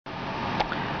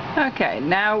Okay,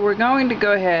 now we're going to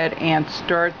go ahead and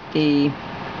start the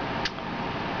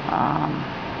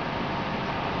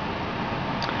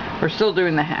we're still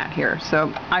doing the hat here.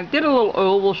 So I did a little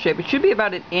oval shape. It should be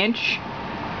about 1 inch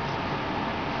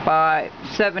by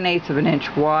 7/8 of an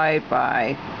inch wide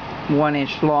by 1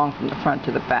 inch long from the front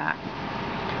to the back.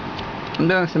 I'm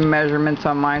doing some measurements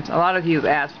on mine. A lot of you have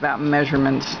asked about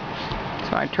measurements,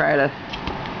 so I try to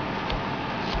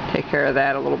take care of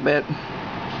that a little bit.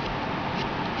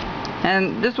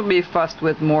 And this will be fussed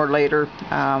with more later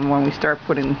when we start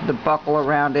putting the buckle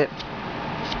around it,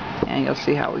 and you'll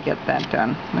see how we get that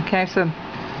done. Okay, so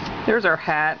there's our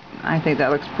hat. I think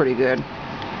that looks pretty good,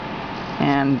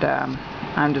 and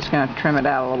I'm just going to trim it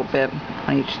out a little bit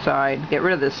on each side. Get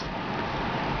rid of this.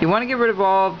 You want to get rid of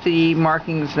all of the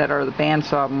markings that are the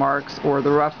bandsaw marks, or the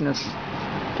roughness,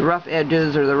 the rough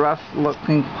edges, or the rough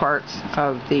looking parts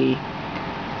of the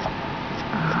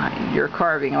your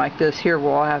carving. Like this here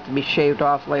will all have to be shaved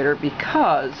off later,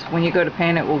 because when you go to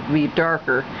paint it will be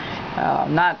darker.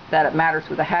 Not that it matters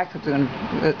with the hat, because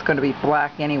it's going to be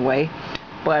black anyway,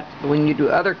 but when you do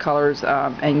other colors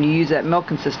and you use that milk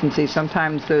consistency,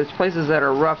 sometimes those places that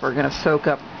are rough are going to soak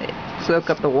up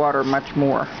the water much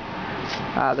more,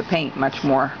 the paint much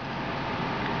more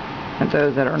than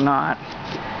those that are not.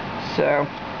 So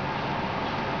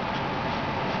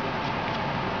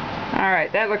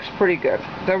alright, that looks pretty good.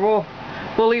 So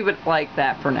we'll leave it like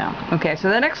that for now. Okay, so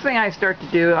the next thing I start to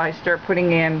do, I start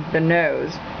putting in the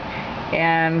nose.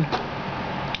 And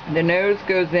the nose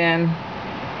goes in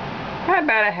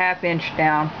about 1/2 inch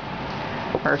down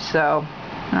or so.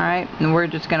 Alright, and we're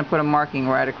just going to put a marking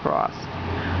right across.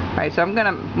 Alright, so I'm going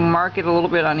to mark it a little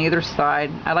bit on either side.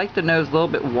 I like the nose a little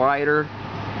bit wider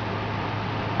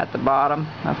at the bottom,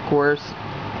 of course.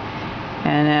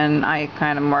 And then I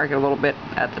kind of mark it a little bit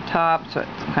at the top so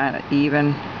it's kind of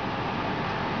even.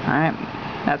 Alright,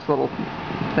 that's a little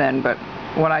thin, but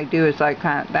what I do is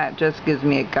that just gives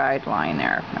me a guideline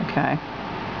there, okay?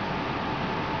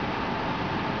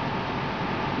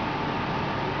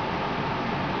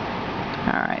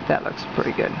 Alright, that looks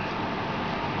pretty good.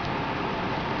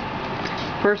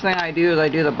 First thing I do is I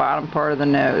do the bottom part of the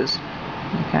nose,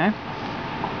 okay?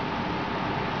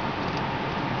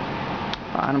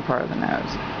 Bottom part of the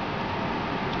nose.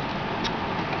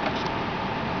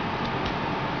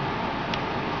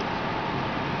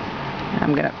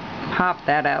 I'm going to pop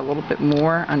that out a little bit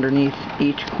more underneath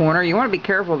each corner. You want to be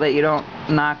careful that you don't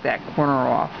knock that corner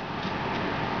off.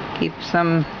 Keep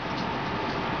some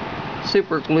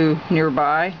super glue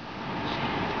nearby.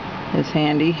 It's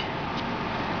handy.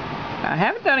 I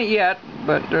haven't done it yet,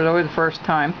 but there's always the first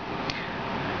time.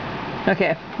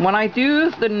 Okay, when I do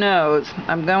the nose,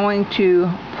 I'm going to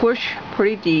push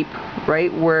pretty deep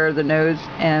right where the nose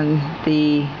and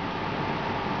the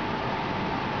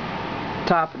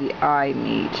top of the eye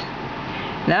meet.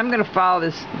 Now I'm going to follow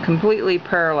this completely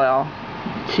parallel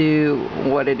to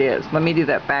what it is. Let me do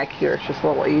that back here. It's just a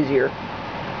little easier.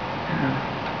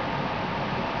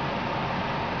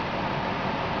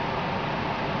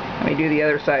 Let me do the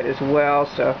other side as well,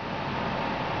 so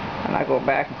I'm not going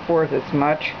back and forth as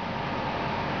much.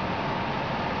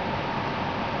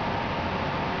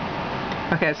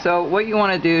 Okay, so what you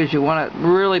want to do is you want to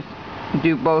really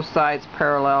do both sides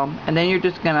parallel, and then you're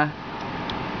just going to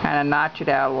kind of notch it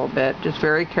out a little bit. Just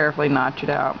very carefully notch it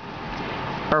out,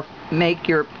 or make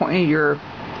your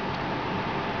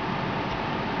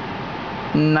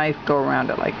knife go around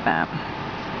it like that.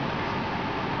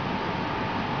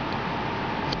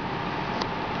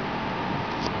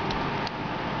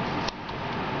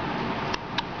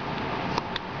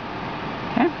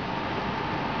 Okay.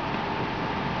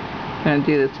 I'm going to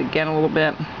do this again a little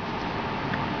bit.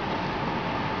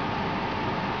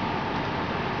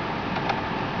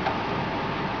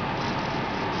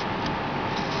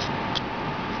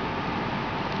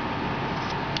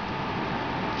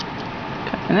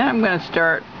 And then I'm going to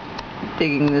start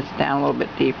digging this down a little bit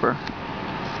deeper,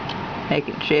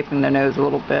 shaping the nose a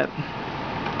little bit.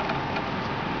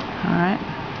 Alright.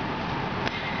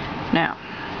 Now,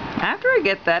 after I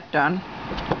get that done,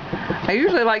 I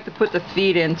usually like to put the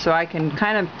feet in so I can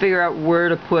kind of figure out where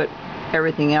to put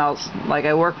everything else. Like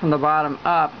I work from the bottom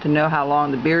up to know how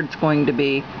long the beard's going to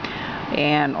be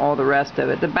and all the rest of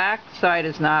it. The back side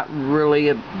is not really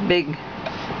a big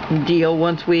deal.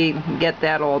 Once we get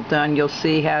that all done, you'll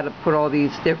see how to put all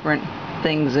these different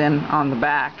things in on the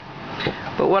back.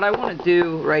 But what I want to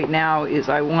do right now is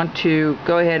I want to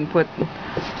go ahead and put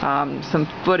some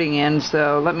footing in.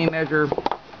 So let me measure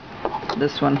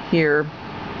this one here.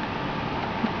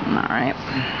 Alright,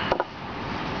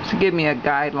 so give me a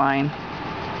guideline.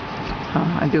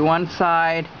 I do one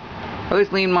side. I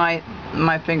always lean my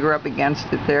my finger up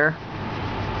against it there.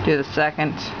 Do the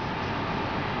second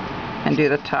and do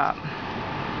the top.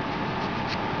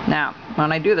 Now,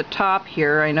 when I do the top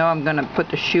here, I know I'm going to put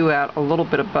the shoe out a little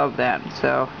bit above that.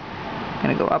 So I'm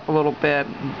going to go up a little bit,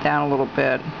 down a little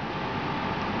bit,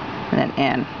 and then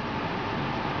in.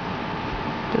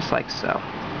 Just like so.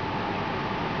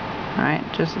 Alright,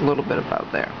 just a little bit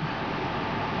above there.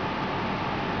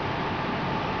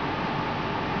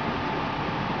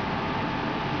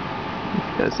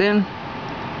 This goes in.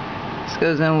 This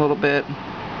goes in a little bit.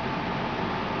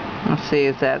 Let's see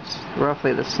if that's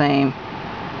roughly the same.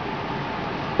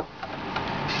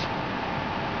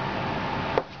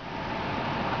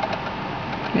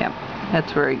 Yep,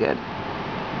 that's very good.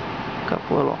 Go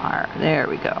up a little higher. There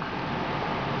we go.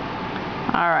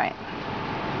 Alright.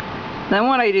 Then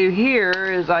what I do here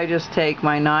is I just take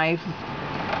my knife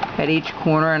at each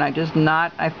corner and I just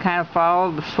knot. I've kind of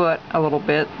followed the foot a little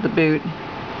bit, the boot,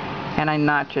 and I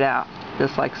notch it out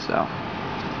just like so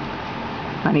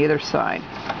on either side.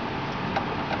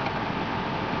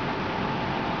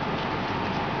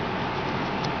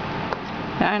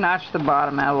 And I notch the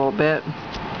bottom out a little bit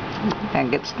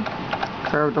and gets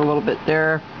curved a little bit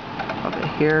there, a little bit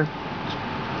here.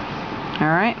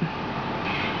 Alright.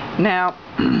 Now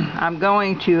I'm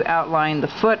going to outline the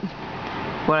foot.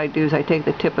 What I do is I take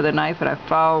the tip of the knife and I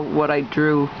follow what I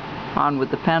drew on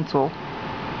with the pencil.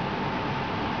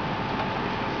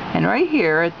 And right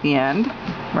here at the end,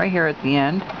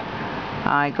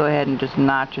 I go ahead and just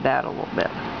notch it out a little bit.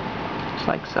 Just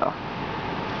like so.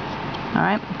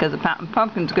 Alright, because the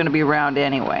pumpkin's going to be round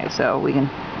anyway, so we can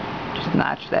just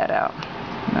notch that out.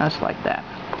 Just like that.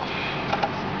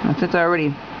 And since I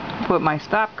already put my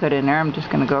stop cut in there, I'm just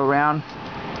going to go around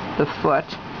the foot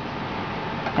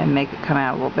and make it come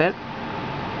out a little bit.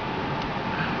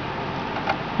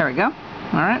 There we go.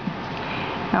 Alright.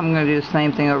 I'm going to do the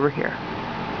same thing over here.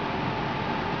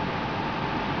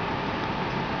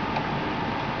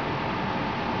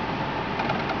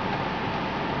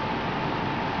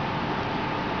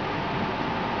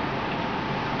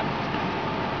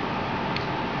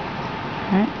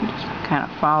 Alright, just kind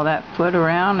of follow that foot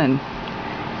around and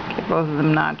get both of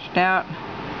them notched out.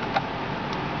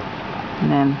 And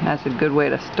then that's a good way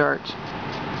to start.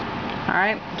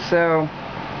 Alright, so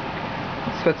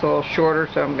this foot's a little shorter,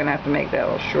 so I'm going to have to make that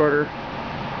a little shorter.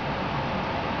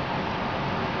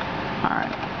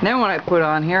 Alright, then what I put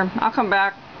on here, I'll come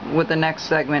back with the next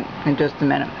segment in just a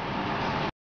minute.